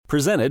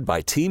Presented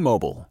by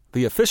T-Mobile,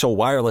 the official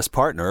wireless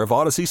partner of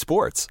Odyssey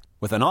Sports.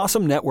 With an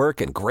awesome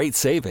network and great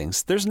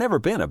savings, there's never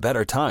been a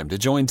better time to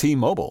join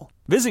T-Mobile.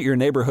 Visit your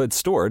neighborhood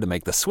store to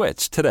make the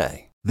switch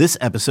today. This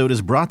episode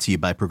is brought to you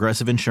by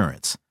Progressive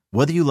Insurance.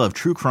 Whether you love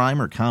true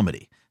crime or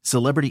comedy,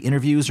 celebrity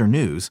interviews or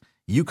news,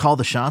 you call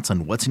the shots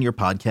on what's in your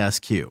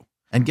podcast queue.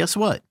 And guess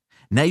what?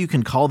 Now you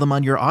can call them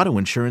on your auto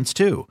insurance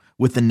too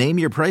with the Name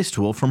Your Price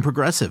tool from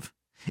Progressive.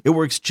 It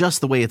works just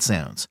the way it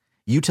sounds.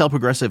 You tell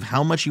Progressive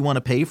how much you want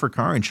to pay for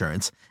car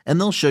insurance, and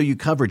they'll show you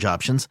coverage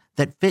options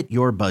that fit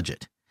your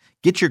budget.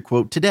 Get your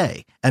quote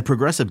today at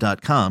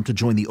Progressive.com to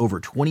join the over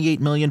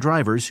 28 million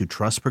drivers who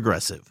trust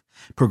Progressive.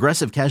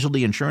 Progressive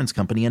Casualty Insurance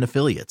Company and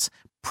Affiliates.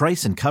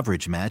 Price and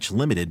coverage match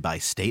limited by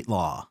state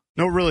law.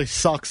 No, what really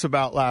sucks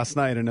about last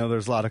night, I know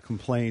there's a lot of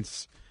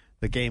complaints.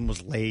 The game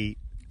was late.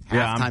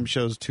 Halftime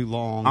show's too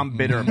long. I'm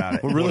bitter about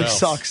it. What really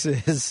sucks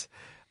is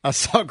I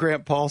saw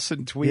Grant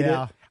Paulson tweet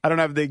it. I don't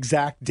have the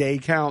exact day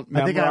count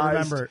memorized. I think I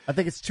remember. I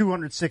think it's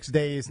 206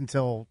 days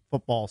until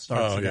football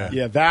starts again.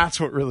 Yeah, that's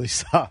what really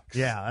sucks.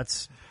 Yeah,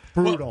 that's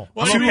brutal.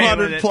 Well,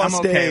 200 plus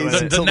days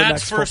until the the Nats'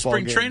 next first football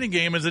spring game. training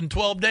game is in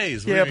 12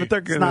 days. Yeah, but they're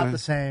It's not the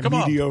same. Come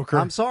on. mediocre.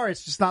 I'm sorry,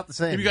 it's just not the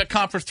same. You got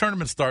conference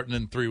tournaments starting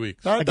in 3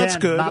 weeks. That's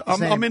good. Not the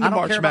same. I'm into I don't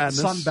March care about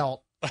Madness. the Sun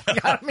Belt.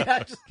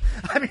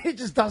 I mean, it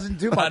just doesn't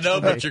do much. I know,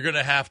 for me. but you're going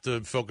to have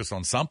to focus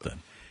on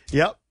something.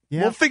 Yep.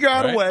 Yeah. We'll figure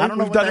out a way. I don't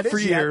know We've what done that it for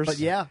is yet, years. but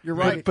yeah, you're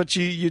right. But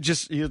you're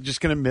just going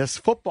to miss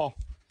football.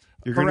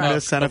 You're going to Correct.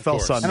 miss NFL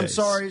course. Sundays. And I'm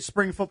sorry,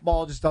 spring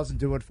football just doesn't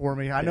do it for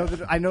me. I know that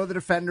the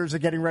defenders are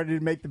getting ready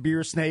to make the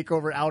beer snake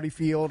over at Audi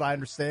Field. I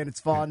understand it's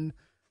fun.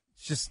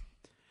 It's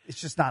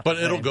just not. But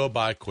the it'll same. go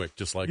by quick,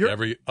 just like You're-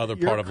 every other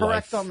you're part of life.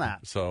 correct on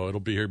that. So it'll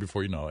be here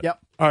before you know it. Yep.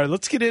 All right,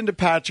 let's get into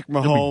Patrick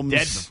Mahomes.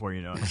 Dead before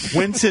you know it.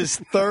 Wins his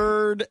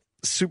third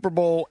Super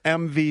Bowl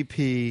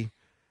MVP.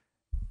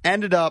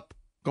 Ended up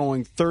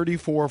going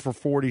 34 for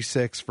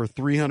 46 for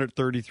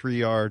 333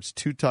 yards,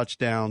 2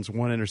 touchdowns,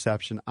 1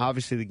 interception.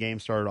 Obviously, the game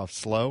started off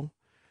slow.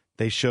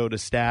 They showed a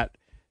stat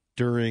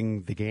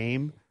during the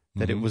game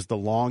that it was the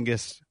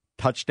longest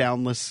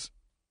touchdownless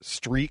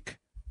streak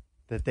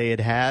that they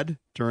had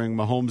during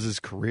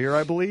Mahomes' career,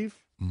 I believe.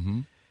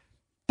 Mm-hmm.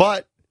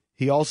 But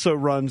he also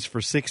runs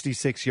for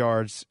 66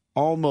 yards,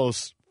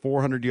 almost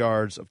 400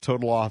 yards of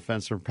total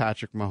offense from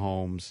Patrick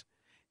Mahomes.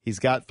 He's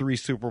got 3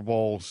 Super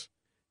Bowls.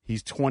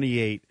 He's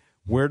 28.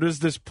 Where does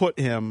this put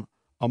him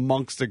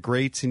amongst the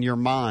greats in your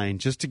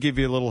mind? Just to give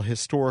you a little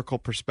historical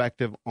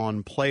perspective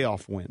on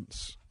playoff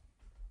wins.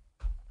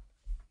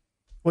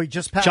 Well, he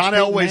just passed John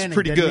Peyton Elway's Manning,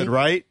 pretty didn't good, he?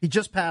 right? He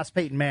just passed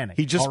Peyton Manning.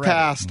 He just already.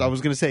 passed. I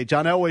was going to say,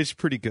 John Elway's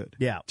pretty good.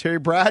 Yeah. Terry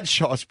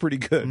Bradshaw's pretty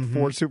good.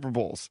 4 Super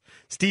Bowls.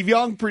 Steve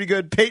Young, pretty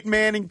good. Peyton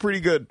Manning, pretty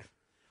good.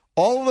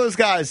 All of those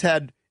guys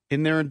had,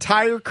 in their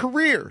entire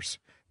careers,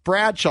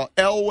 Bradshaw,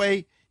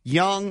 Elway,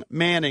 Young,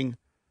 Manning,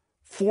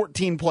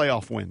 14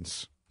 playoff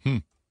wins.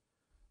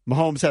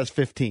 Mahomes has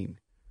 15.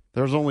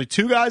 There's only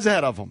 2 guys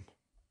ahead of him.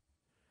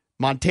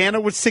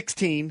 Montana with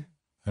 16.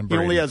 And He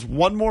only Brady. has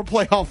 1 more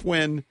playoff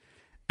win.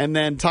 And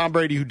then Tom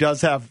Brady, who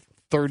does have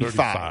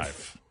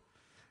 35.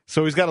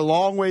 So he's got a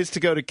long ways to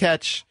go to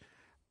catch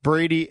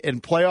Brady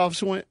in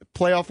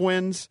playoff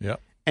wins.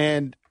 Yep.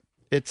 And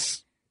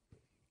it's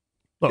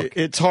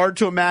hard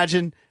to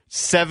imagine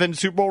 7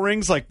 Super Bowl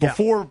rings. Like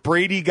before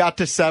Brady got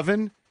to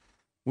 7,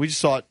 we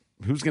just thought,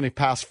 who's going to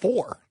pass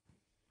 4?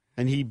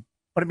 And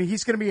But I mean,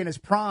 he's going to be in his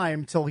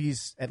prime till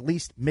he's at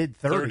least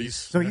mid-30s.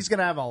 So he's going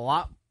to have a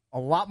lot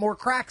more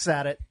cracks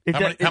at it. How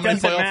many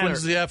playoff wins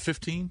does he have?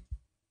 15?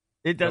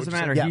 It doesn't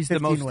matter. Yeah, He's the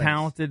 15 most wins.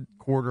 talented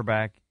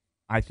quarterback,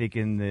 I think,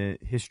 in the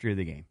history of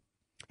the game.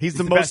 he's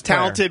the the most best player.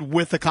 talented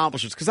with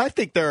accomplishments. Because I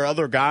think there are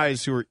other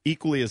guys who are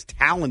equally as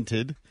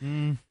talented. I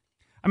mean,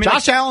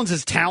 Josh Allen's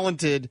as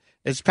talented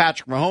as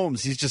Patrick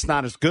Mahomes. He's just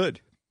not as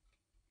good.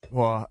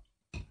 Well,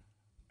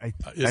 I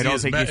Is don't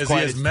think he's he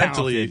quite as as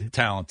mentally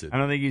talented? I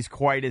don't think he's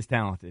quite as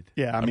talented.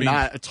 Yeah, I mean,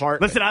 mean, it's hard.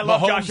 Listen, I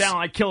love Mahomes- Josh Allen.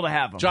 I'd kill to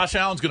have him. Josh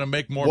Allen's going to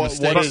make more what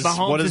mistakes. is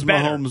Mahomes is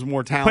better. Mahomes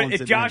more talented?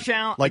 But if Josh than?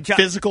 Allen- like Jo-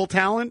 physical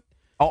talent,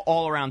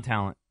 all around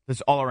talent. That's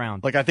all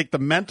around. like I think the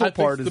mental I think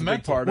part it's is a the big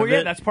mental. part Well, of yeah,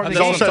 it. that's part of He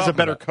the also game. has a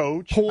better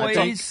coach.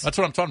 Poise, That's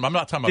what I'm talking about. I'm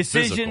not talking about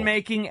decision physical.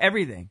 making,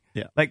 everything.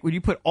 Yeah. Like when you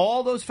put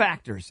all those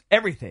factors,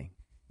 everything,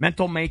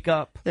 mental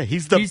makeup. Yeah,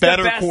 he's the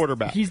better best,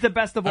 quarterback. He's the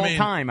best of all mean,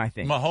 time, I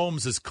think.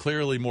 Mahomes is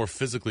clearly more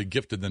physically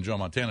gifted than Joe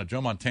Montana.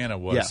 Joe Montana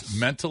was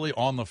mentally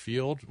on the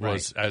field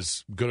was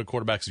as good a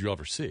quarterback as you'll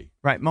ever see.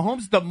 Right.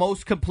 Mahomes, the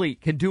most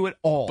complete, can do it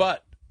all.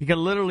 But he can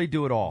literally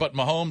do it all. But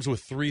Mahomes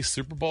with 3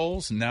 Super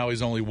Bowls, and now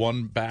he's only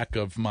 1 back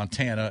of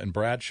Montana and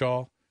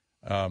Bradshaw.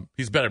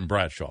 He's better than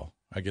Bradshaw.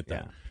 I get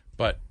that. Yeah.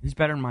 But he's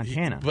better than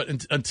Montana.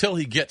 Until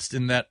he gets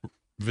in that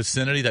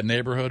vicinity, that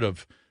neighborhood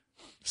of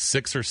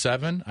 6 or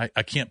 7,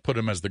 I can't put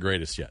him as the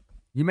greatest yet.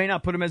 You may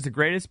not put him as the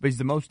greatest, but he's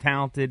the most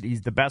talented.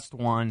 He's the best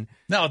one.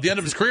 Now, at the end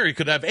of his career, he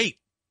could have 8.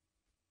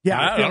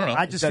 Yeah, I don't know.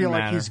 I just Doesn't feel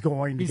like matter. he's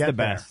going to He's get the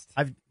best.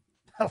 there.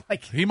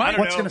 Like, He might.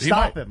 what's going to He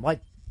stop might. him? Like,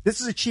 this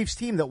is a Chiefs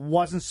team that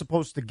wasn't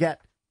supposed to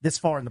get this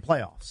far in the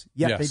playoffs.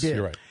 Yet they did.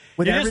 You're right.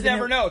 With You just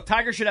never know.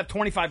 Tiger should have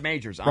 25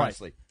 majors,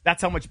 honestly. Right.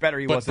 That's how much better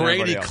he was than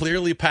everybody else. But Brady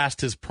clearly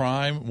passed his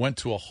prime, went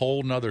to a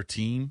whole nother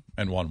team,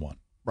 and won one.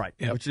 Right.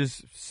 Yep. Which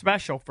is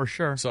special for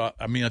sure. So,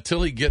 I mean,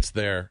 until he gets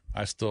there,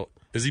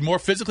 is he more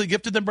physically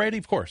gifted than Brady?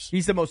 Of course.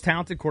 He's the most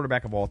talented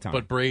quarterback of all time.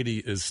 But Brady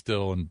is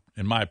still,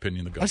 in my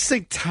opinion, the GOAT. I just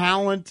think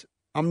talent,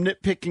 I'm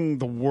nitpicking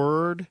the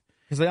word.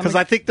 Because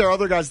I think there are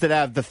other guys that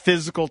have the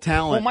physical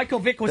talent. Well, Michael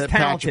Vick was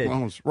talented,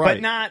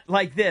 but not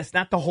like this,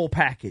 not the whole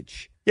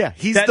package. Yeah,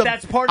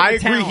 that's part of the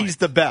talent. I agree he's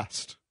the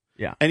best.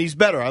 Yeah. And he's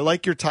better. I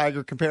like your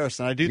Tiger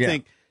comparison. I do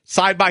think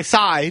side by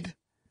side,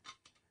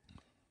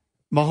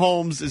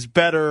 Mahomes is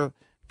better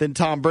than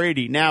Tom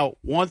Brady. Now,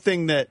 one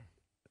thing and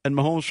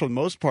Mahomes for the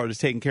most part is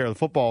taking care of the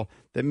football,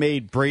 that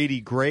made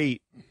Brady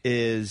great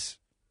is,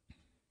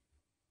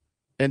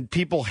 and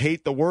people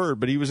hate the word,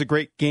 but he was a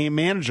great game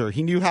manager.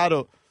 He knew how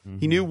to.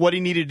 He knew what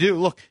he needed to do.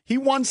 Look, he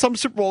won some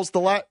Super Bowls,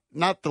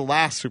 not the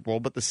last Super Bowl,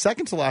 but the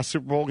second to last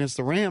Super Bowl against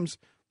the Rams.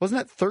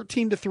 Wasn't that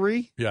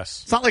 13-3?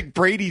 Yes. It's not like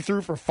Brady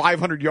threw for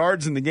 500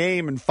 yards in the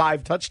game and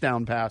 5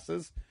 touchdown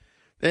passes.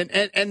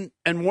 And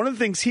one of the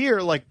things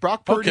here, like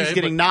Brock Purdy's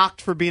getting knocked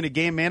for being a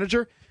game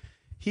manager,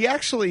 he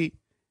actually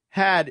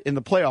had in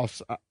the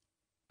playoffs,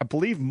 I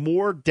believe,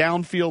 more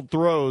downfield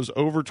throws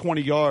over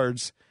 20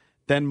 yards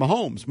than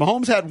Mahomes.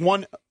 Mahomes had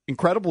one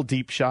incredible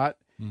deep shot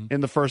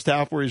in the first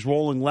half where he's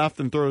rolling left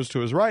and throws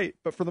to his right.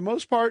 But for the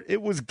most part,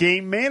 it was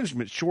game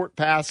management, short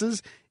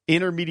passes,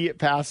 intermediate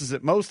passes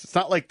at most. It's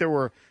not like there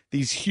were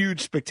these huge,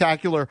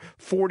 spectacular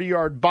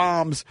 40-yard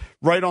bombs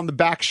right on the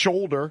back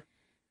shoulder.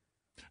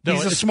 No,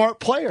 he's a smart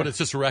player. But it's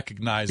just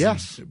recognizing,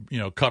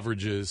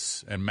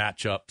 coverages and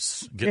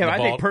matchups. I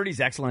think Purdy's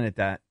excellent at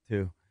that,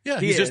 too. Yeah,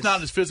 he's just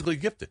not as physically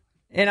gifted.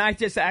 And I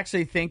just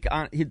actually think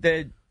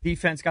the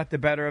defense got the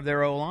better of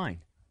their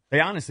O-line. They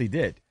honestly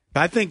did.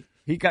 I think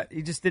he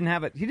just didn't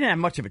have he didn't have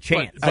much of a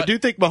chance. But I do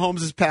think Mahomes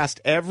has passed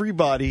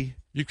everybody.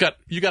 You got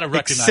to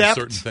recognize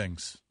certain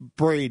things.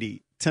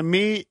 Brady. To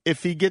me,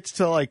 if he gets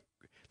to like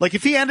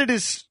if he ended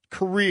his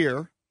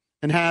career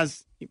and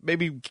has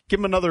maybe give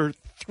him another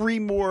 3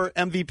 more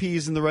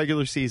MVPs in the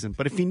regular season,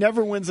 but if he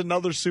never wins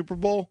another Super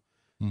Bowl,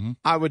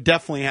 I would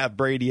definitely have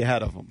Brady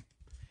ahead of him.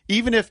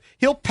 Even if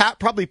he'll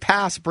probably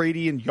pass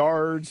Brady in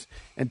yards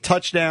and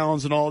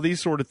touchdowns and all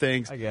these sort of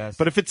things. I guess.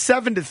 But if it's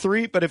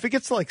 7-3, but if it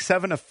gets to like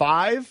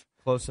 7-5,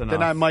 close enough,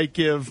 then I might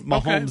give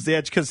Mahomes the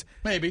edge because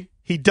maybe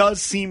he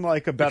does seem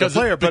like a better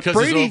player. But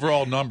Brady, his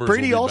overall numbers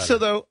Brady also, better.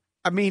 though,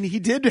 I mean, he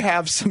did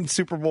have some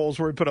Super Bowls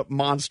where he put up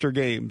monster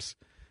games.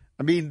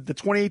 I mean, the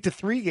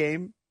 28-3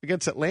 game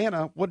against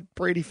Atlanta, what did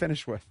Brady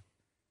finish with?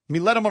 I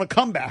mean, let him on a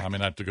comeback. I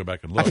mean, I have to go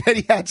back and look. I bet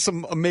he had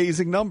some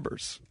amazing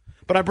numbers.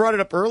 But I brought it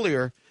up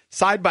earlier.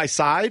 Side by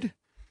side,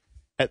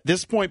 at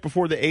this point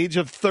before the age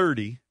of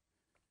 30,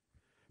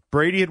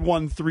 Brady had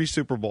won 3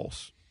 Super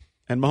Bowls.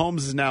 And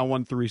Mahomes has now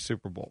won 3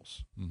 Super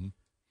Bowls. Mm-hmm.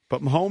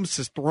 But Mahomes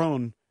has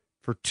thrown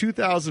for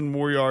 2,000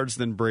 more yards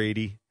than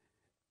Brady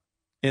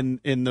in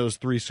those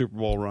 3 Super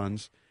Bowl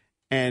runs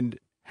and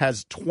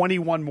has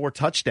 21 more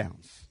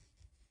touchdowns.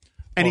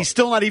 And he's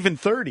still not even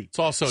 30. It's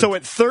also, so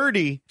at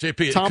 30,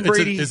 JP, Tom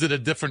Brady... is it a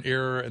different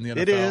era in the NFL?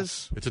 It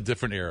is. It's a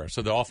different era.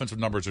 So the offensive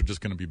numbers are just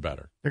going to be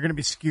better. They're going to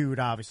be skewed,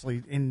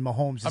 obviously, in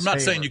Mahomes' I'm not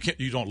favor. saying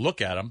you don't look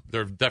at them.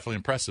 They're definitely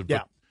impressive.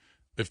 But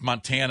if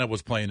Montana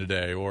was playing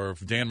today or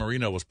if Dan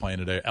Marino was playing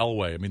today,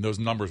 Elway, I mean, those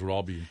numbers would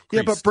all be increased.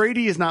 Yeah, but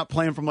Brady is not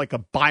playing from like a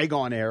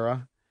bygone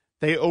era.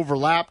 They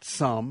overlapped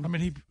some. I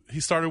mean, he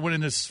started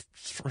winning his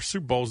first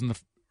Super Bowls in the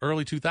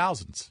early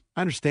 2000s.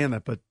 I understand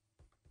that, but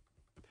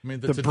I mean,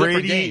 it's a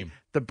different game.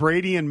 The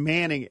Brady and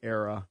Manning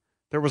era,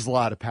 there was a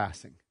lot of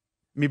passing.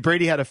 I mean,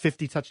 Brady had a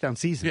 50-touchdown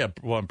season. Yeah,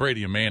 well,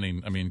 Brady and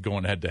Manning, I mean,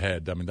 going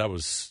head-to-head, I mean,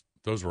 those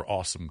were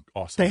awesome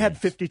They games.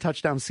 had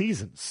 50-touchdown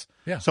seasons.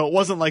 Yeah. So it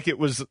wasn't like it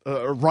was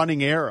a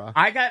running era.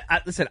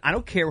 Listen, I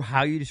don't care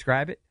how you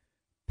describe it.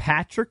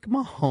 Patrick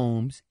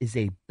Mahomes is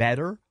a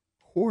better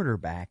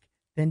quarterback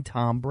than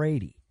Tom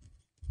Brady.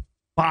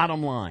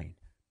 Bottom line.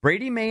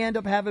 Brady may end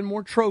up having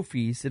more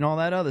trophies and all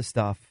that other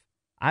stuff.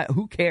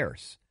 Who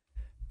cares?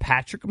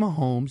 Patrick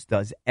Mahomes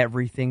does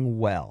everything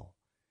well.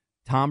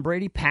 Tom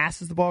Brady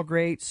passes the ball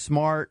great,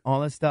 smart, all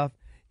that stuff.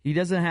 He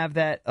doesn't have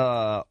that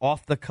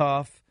off the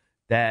cuff,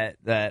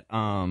 the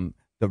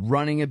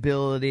running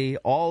ability,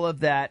 all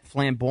of that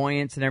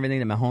flamboyance and everything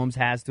that Mahomes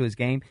has to his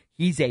game.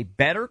 He's a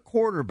better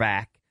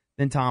quarterback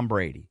than Tom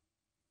Brady.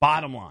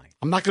 Bottom line.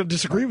 I'm not going to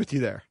disagree with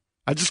you there.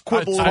 I just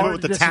quibble a little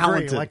with the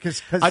talented.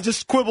 I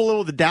just quibble a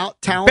little with the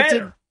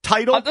talented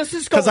title. Let's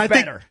just go with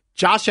better. Think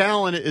Josh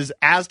Allen is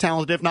as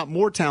talented, if not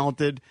more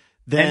talented,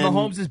 than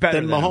Mahomes is better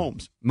than than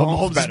Mahomes. him.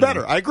 Mahomes is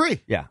better. I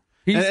agree. Yeah.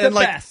 He's the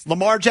best.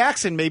 Lamar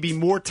Jackson may be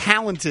more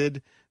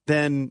talented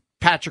than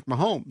Patrick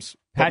Mahomes.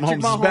 Patrick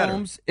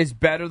Mahomes is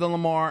better than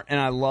Lamar, and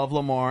I love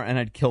Lamar, and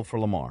I'd kill for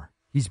Lamar.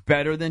 He's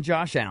better than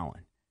Josh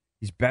Allen.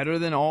 He's better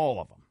than all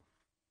of them.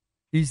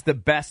 He's the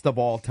best of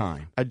all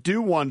time. I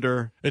do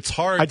wonder. It's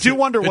hard. I do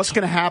wonder what's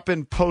going to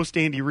happen post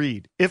Andy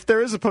Reid, if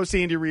there is a post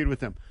Andy Reid with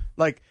him.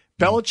 Like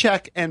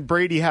Belichick and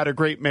Brady had a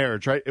great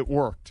marriage, right? It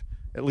worked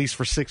at least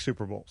for 6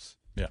 Super Bowls.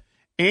 Yeah.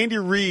 Andy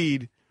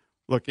Reid.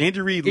 Look,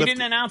 Andy Reid. He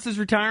didn't announce his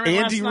retirement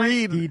last night?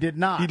 Reid. He did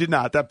not. He did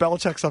not. That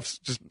Belichick stuff's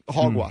just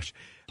hogwash.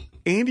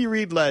 Andy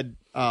Reid led.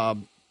 How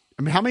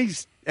many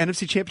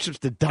NFC championships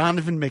did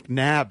Donovan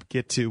McNabb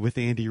get to with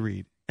Andy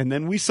Reid? And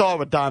then we saw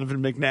what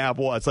Donovan McNabb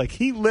was. Like,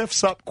 he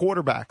lifts up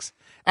quarterbacks.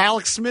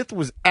 Alex Smith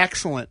was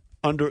excellent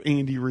under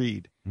Andy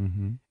Reid.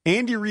 Mm-hmm.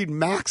 Andy Reid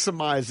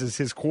maximizes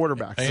his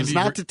quarterbacks. It's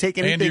not to take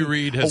anything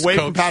away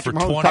from Patrick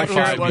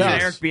Mahomes. It was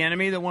Eric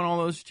Bieniemy that won all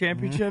those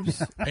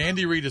championships.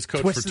 Andy Reid has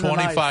coached for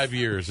 25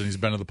 years, and he's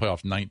been to the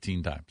playoffs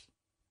 19 times.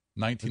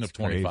 19 of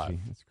 25.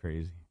 Crazy. That's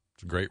crazy.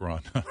 It's a great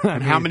run.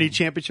 And how many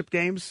championship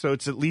games? So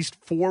it's at least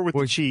 4 with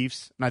the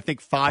Chiefs, and I think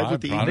 5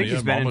 with the Eagles. I think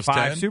he's been in 5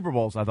 10. Super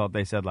Bowls, I thought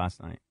they said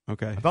last night.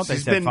 Okay. I thought they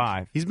said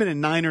 5. He's been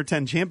in 9 or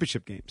 10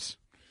 championship games.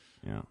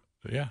 Yeah.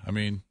 Yeah, I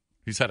mean,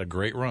 he's had a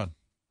great run.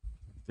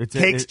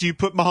 Cakes, do you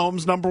put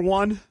Mahomes number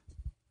 1?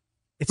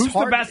 It's Who's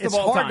hard, the best of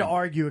all It's hard time? to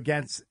argue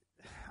against.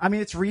 I mean,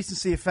 it's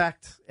recency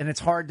effect, and it's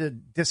hard to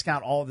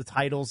discount all the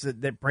titles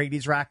that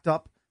Brady's racked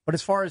up. But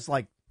as far as,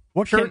 like,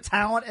 pure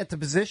talent at the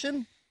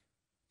position,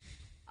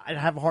 I'd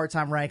have a hard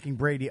time ranking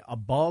Brady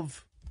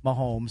above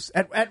Mahomes.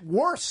 At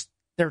worst,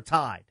 they're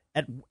tied.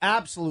 At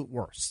absolute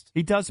worst.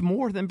 He does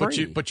more than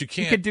Brady. But you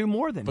can't. He could do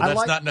more than But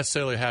that's not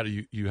necessarily how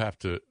you have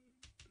to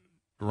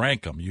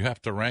rank them. You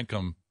have to rank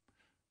them,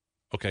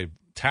 okay,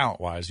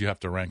 talent-wise, you have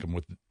to rank them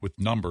with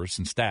numbers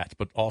and stats,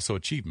 but also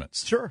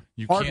achievements. Sure.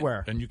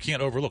 Hardware. And you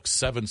can't overlook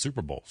 7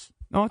 Super Bowls.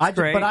 No, it's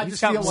great. But I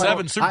just feel like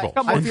 7 Super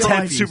Bowls. And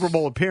 10 Super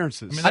Bowl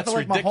appearances. I mean, I that's feel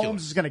like ridiculous.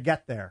 Mahomes is going to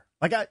get there.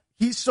 Like,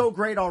 he's so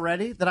great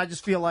already that I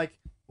just feel like,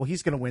 well,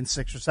 he's going to win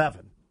 6 or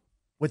 7.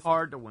 With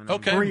hard to win.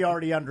 Okay. 3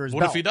 already under his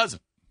What belt. if he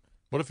doesn't?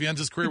 What if he ends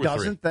his career If he with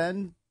 3?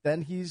 doesn't,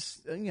 then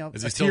he's,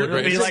 Is he still the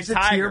greatest? He's like a tier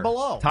Tiger.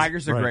 below.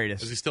 Tiger's the Right.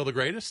 greatest. Is he still the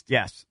greatest?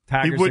 Yes. He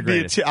Tiger's would the be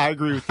greatest. I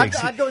agree with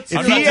Cakes. I'd go tier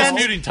I'm not below.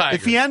 disputing Tiger.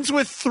 If he ends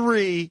with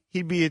 3,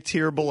 he'd be a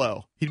tier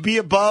below. He'd be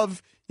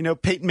above,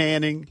 Peyton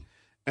Manning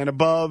and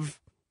above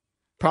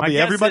probably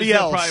everybody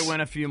else. He'll probably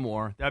win a few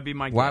more. That'd be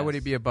my guess. Why would he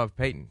be above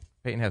Peyton?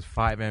 Peyton has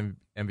 5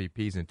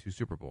 MVPs and 2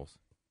 Super Bowls.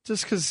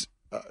 Just because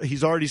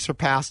he's already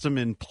surpassed him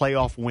in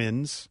playoff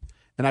wins.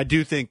 And I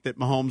do think that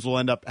Mahomes will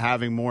end up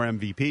having more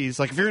MVPs.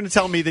 Like, if you're going to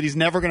tell me that he's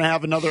never going to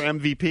have another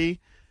MVP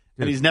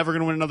and he's never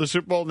going to win another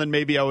Super Bowl, then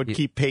maybe I would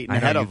keep Peyton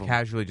ahead of him.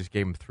 Casually just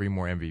gave him 3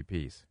 more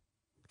MVPs.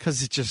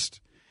 Because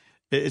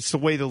it's the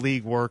way the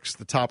league works,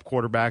 the top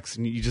quarterbacks,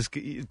 and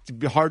it'd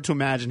be hard to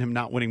imagine him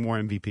not winning more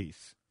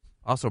MVPs.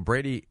 Also,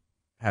 Brady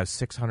has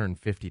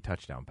 650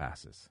 touchdown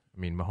passes. I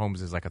mean,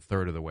 Mahomes is like a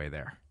third of the way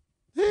there.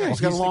 Yeah,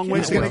 he's got a long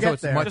ways to gonna go.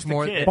 get there. Much Just a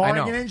more. kid. I Barring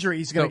know. an injury,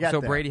 he's going to get So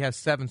there. Brady has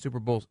 7 Super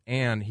Bowls,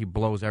 and he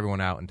blows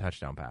everyone out in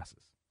touchdown passes.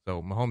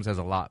 So Mahomes has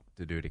a lot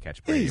to do to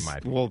catch Brady, in my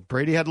opinion. Well,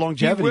 Brady had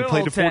longevity. He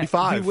played to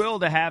 45. He will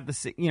to have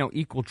the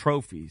equal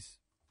trophies,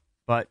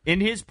 but in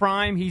his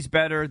prime, he's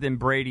better than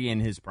Brady in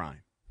his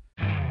prime.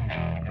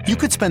 You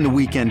could spend the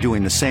weekend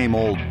doing the same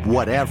old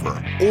whatever,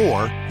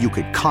 or you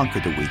could conquer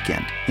the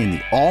weekend in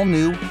the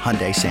all-new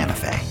Hyundai Santa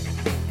Fe.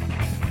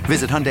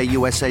 Visit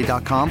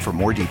HyundaiUSA.com for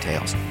more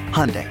details.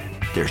 Hyundai,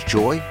 there's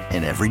joy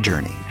in every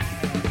journey.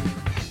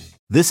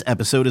 This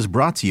episode is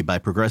brought to you by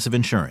Progressive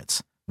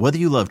Insurance. Whether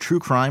you love true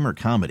crime or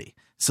comedy,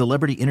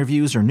 celebrity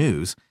interviews or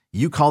news,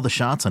 you call the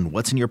shots on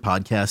what's in your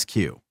podcast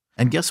queue.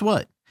 And guess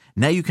what?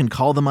 Now you can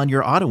call them on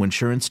your auto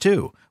insurance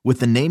too with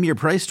the Name Your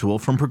Price tool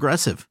from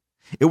Progressive.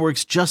 It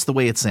works just the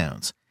way it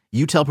sounds.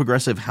 You tell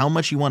Progressive how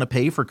much you want to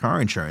pay for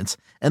car insurance,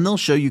 and they'll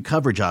show you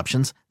coverage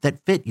options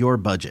that fit your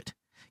budget.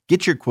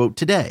 Get your quote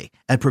today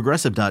at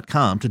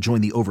Progressive.com to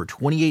join the over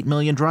 28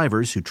 million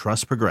drivers who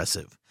trust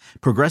Progressive.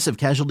 Progressive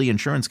Casualty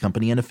Insurance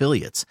Company and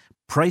Affiliates.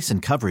 Price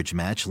and coverage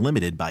match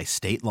limited by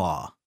state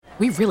law.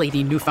 We really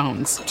need new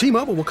phones.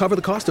 T-Mobile will cover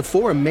the cost of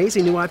 4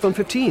 amazing new iPhone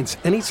 15s,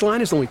 and each line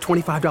is only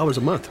 $25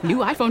 a month. New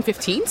iPhone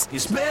 15s?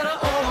 It's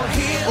better over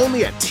here.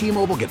 Only at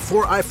T-Mobile, get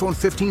 4 iPhone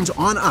 15s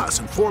on us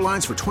and 4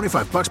 lines for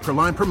 $25 per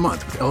line per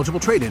month with eligible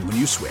trade-in when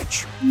you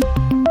switch.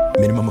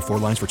 Minimum of 4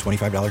 lines for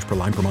 $25 per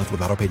line per month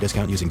with autopay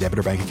discount using debit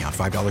or bank account.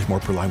 $5 more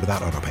per line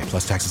without autopay,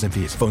 plus taxes and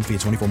fees. Phone fee at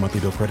 24 monthly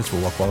bill credits for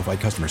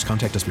well-qualified customers.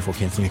 Contact us before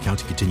canceling account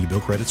to continue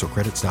bill credits or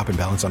credit stop and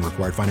balance on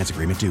required finance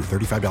agreement due.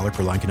 $35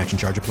 per line connection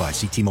charge applies.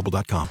 See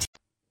T-Mobile.com.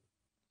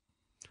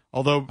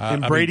 Although in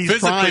Brady's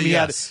prime,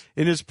 yes.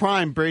 in his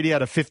prime, Brady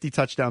had a 50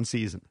 touchdown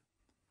season.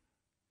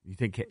 You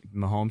think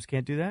Mahomes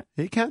can't do that?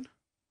 He can.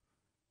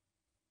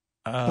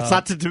 It's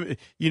not to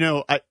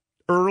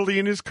early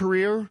in his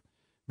career.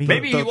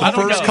 Maybe he won't.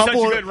 He's such a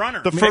good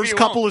runner. The first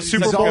couple of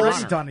Super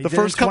Bowls. The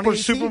first couple of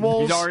Super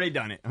Bowls. He's already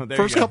done it.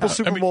 First couple of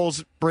Super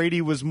Bowls,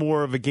 Brady was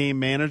more of a game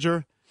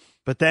manager,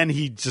 but then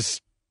he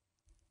just,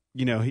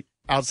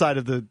 outside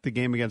of the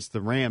game against the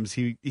Rams,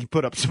 he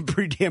put up some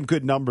pretty damn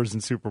good numbers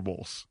in Super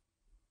Bowls.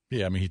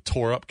 Yeah, I mean, he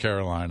tore up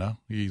Carolina.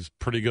 He's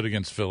pretty good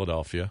against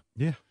Philadelphia.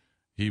 Yeah.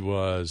 He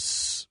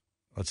was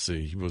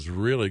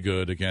really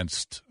good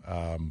against,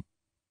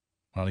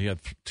 he had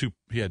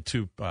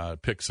two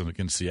picks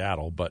against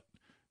Seattle, but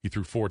he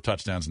threw 4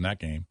 touchdowns in that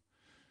game.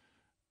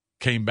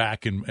 Came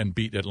back and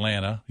beat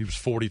Atlanta. He was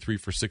 43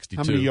 for 62.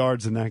 How many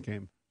yards in that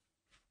game?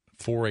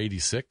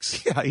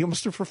 486. Yeah, he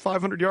almost threw for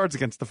 500 yards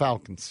against the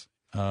Falcons.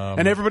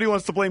 And everybody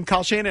wants to blame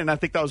Kyle Shanahan, and I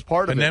think that was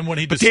part of it. And then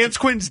when but Dan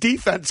Quinn's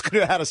defense could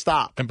have had a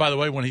stop. And by the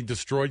way, when he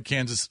destroyed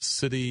Kansas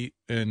City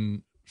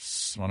in,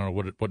 I don't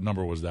know, what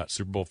number was that?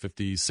 Super Bowl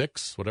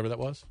 56, whatever that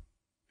was?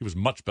 He was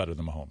much better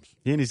than Mahomes.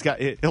 Yeah,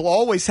 and he'll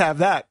always have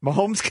that.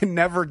 Mahomes can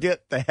never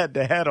get the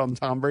head-to-head on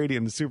Tom Brady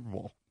in the Super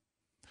Bowl.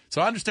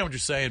 So I understand what you're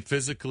saying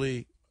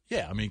physically.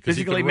 Yeah, I mean,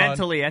 physically,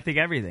 mentally, I think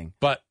everything.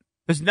 But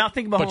there's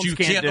nothing Mahomes But you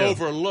can't do.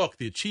 overlook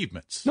the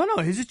achievements. No,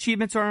 his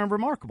achievements are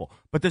remarkable.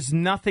 But there's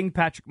nothing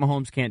Patrick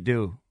Mahomes can't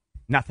do.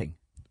 Nothing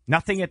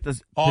at the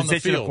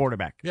position of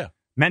quarterback. Yeah,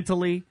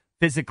 mentally,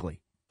 physically,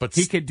 but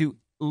he could do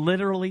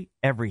literally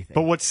everything.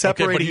 But what's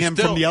separating him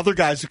from the other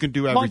guys who can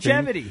do everything?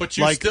 Longevity. But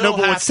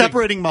what's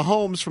separating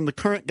Mahomes from the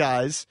current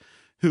guys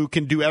who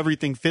can do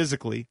everything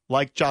physically,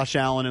 like Josh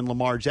Allen and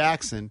Lamar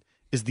Jackson,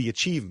 is the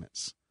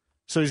achievements.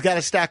 So he's got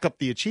to stack up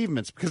the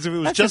achievements, because if it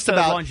was just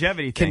about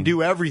longevity can thing.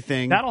 Do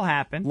everything, that'll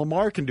happen.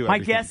 Lamar can do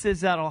everything. My guess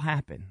is that'll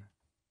happen.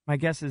 But I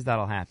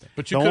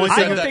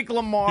don't think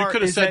Lamar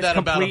is as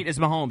complete as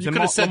Mahomes. You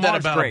could have said that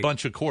about great. a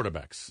bunch of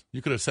quarterbacks.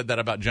 You could have said that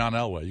about John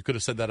Elway. You could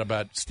have said that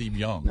about Steve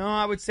Young. No,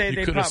 I would say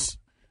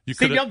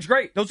Steve Young's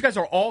great. Those guys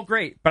are all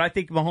great, but I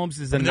think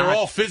Mahomes is they're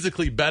all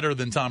physically better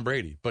than Tom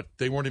Brady, but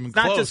they weren't even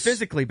close. Not just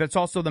physically, but it's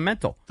also the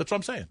mental. That's what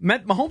I'm saying.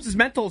 Mahomes'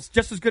 mental is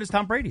just as good as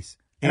Tom Brady's.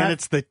 And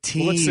it's the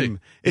team. Well, let's see.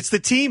 It's the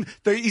team.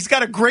 He's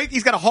got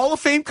a Hall of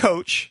Fame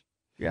coach.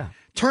 Yeah.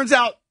 Turns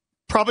out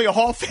probably a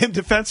Hall of Fame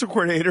defensive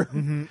coordinator.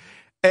 Mm-hmm.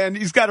 And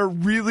he's got a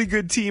really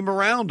good team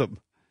around him.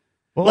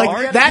 Well,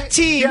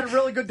 he had a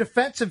really good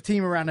defensive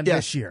team around him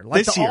this year.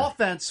 Like the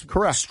offense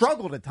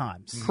struggled at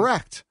times.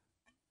 Correct.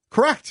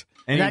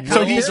 And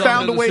so he's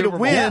found a way to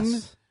win.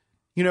 Yes.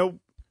 You know,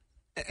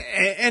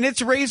 and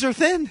it's razor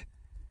thin.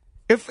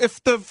 If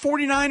the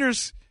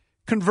 49ers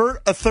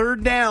convert a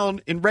third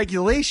down in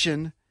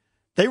regulation,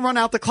 they run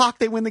out the clock,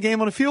 they win the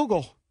game on a field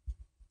goal.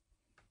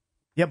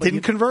 Yeah, but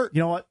didn't convert.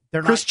 You know what?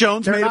 Chris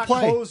Jones made a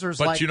play. Closers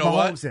but like you know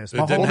Mahomes what? is.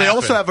 Well, they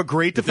also have a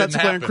great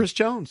defensive player in Chris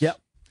Jones. Yep.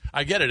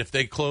 I get it. If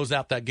they close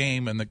out that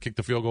game and they kick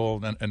the field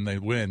goal and they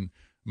win,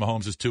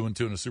 Mahomes is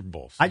 2-2 in the Super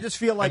Bowl. I just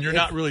feel like and you're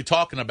not really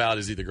talking about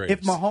is he the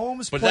greatest. If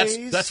Mahomes but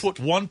plays, that's what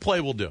one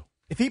play will do.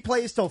 If he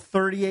plays till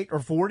 38 or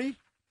 40,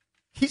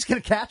 he's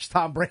going to catch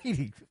Tom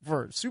Brady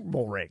for Super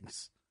Bowl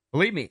rings.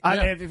 Believe me.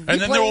 And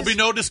then there will be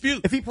no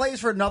dispute. If he plays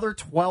for another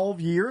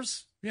 12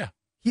 years, yeah,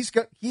 he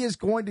is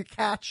going to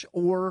catch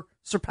or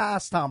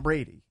surpass Tom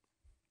Brady,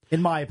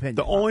 in my opinion.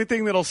 The only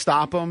thing that'll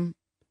stop him,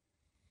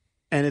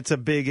 and it's a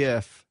big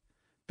if,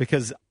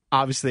 because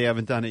obviously they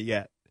haven't done it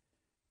yet.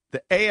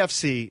 The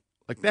AFC,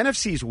 like the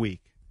NFC is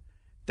weak.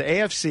 The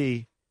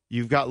AFC,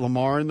 you've got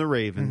Lamar and the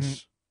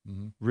Ravens,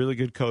 really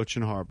good coach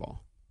in Harbaugh.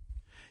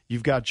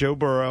 You've got Joe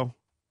Burrow.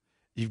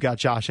 You've got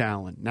Josh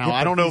Allen. Now,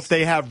 I don't know if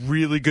they have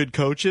really good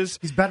coaches.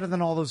 He's better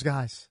than all those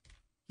guys.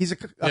 He's a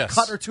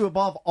cut or two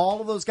above all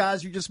of those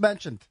guys you just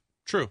mentioned.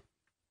 True.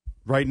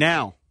 Right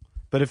now.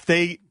 But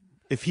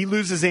if he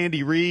loses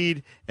Andy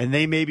Reid and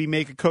they maybe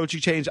make a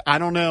coaching change, I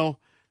don't know.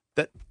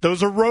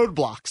 Those are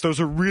roadblocks. Those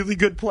are really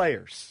good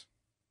players.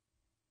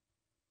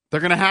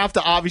 They're going to have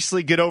to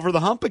obviously get over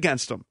the hump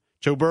against them.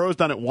 Joe Burrow's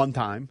done it one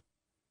time.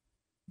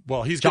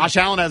 Well, Josh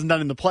Allen hasn't done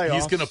it in the playoffs.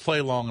 He's going to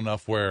play long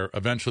enough where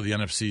eventually the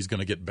NFC is going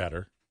to get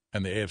better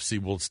and the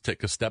AFC will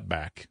take a step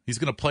back. He's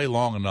going to play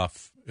long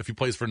enough. If he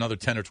plays for another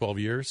 10 or 12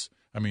 years,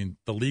 I mean,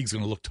 the league's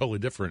going to look totally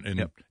different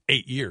in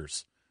 8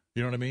 years.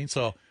 You know what I mean?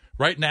 So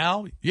right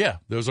now, yeah,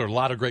 those are a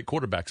lot of great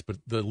quarterbacks, but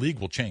the league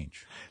will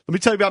change. Let me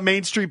tell you about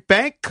Main Street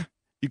Bank.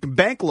 You can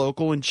bank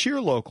local and cheer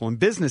local. In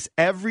business,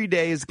 every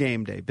day is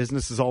game day.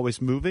 Business is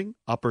always moving,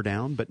 up or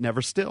down, but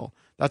never still.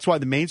 That's why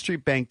the Main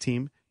Street Bank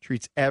team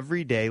treats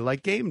every day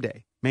like game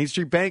day. Main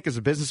Street Bank is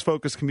a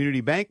business-focused community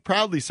bank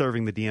proudly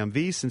serving the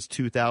DMV since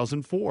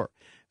 2004.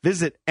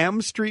 Visit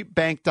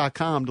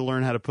mstreetbank.com to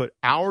learn how to put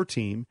our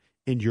team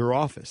in your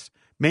office.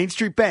 Main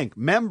Street Bank,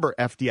 member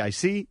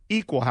FDIC,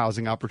 equal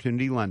housing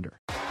opportunity lender.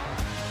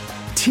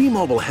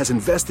 T-Mobile has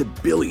invested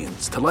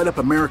billions to light up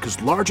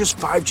America's largest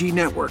 5G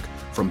network,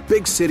 from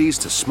big cities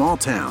to small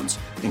towns,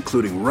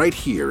 including right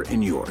here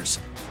in yours.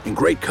 And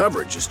great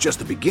coverage is just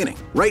the beginning.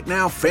 Right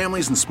now,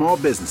 families and small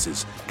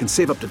businesses can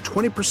save up to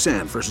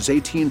 20% versus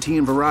AT&T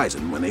and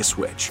Verizon when they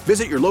switch.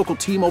 Visit your local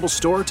T-Mobile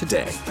store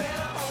today.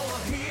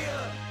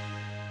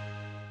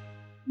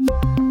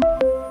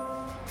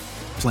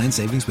 Plan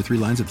savings with 3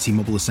 lines of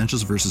T-Mobile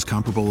Essentials versus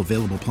comparable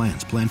available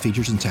plans. Plan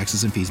features and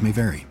taxes and fees may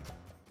vary.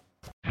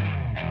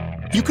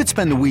 You could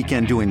spend the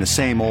weekend doing the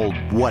same old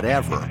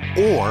whatever,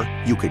 or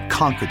you could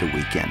conquer the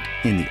weekend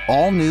in the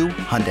all-new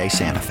Hyundai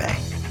Santa Fe.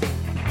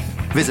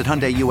 Visit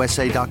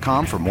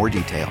HyundaiUSA.com for more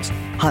details.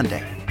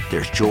 Hyundai,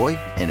 there's joy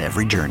in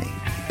every journey.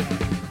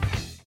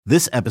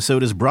 This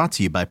episode is brought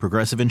to you by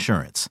Progressive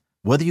Insurance.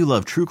 Whether you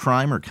love true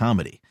crime or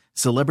comedy,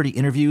 celebrity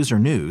interviews or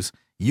news,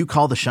 you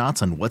call the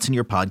shots on what's in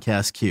your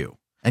podcast queue.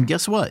 And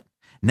guess what?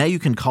 Now you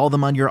can call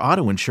them on your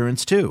auto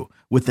insurance too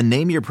with the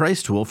Name Your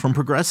Price tool from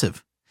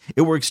Progressive.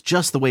 It works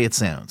just the way it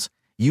sounds.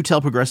 You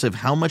tell Progressive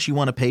how much you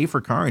want to pay for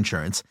car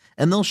insurance,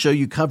 and they'll show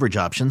you coverage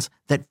options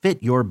that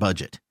fit your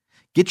budget.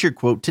 Get your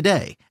quote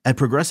today at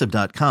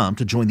Progressive.com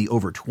to join the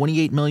over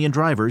 28 million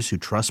drivers who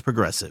trust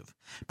Progressive.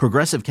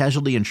 Progressive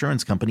Casualty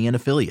Insurance Company and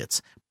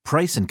Affiliates.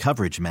 Price and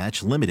coverage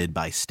match limited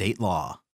by state law.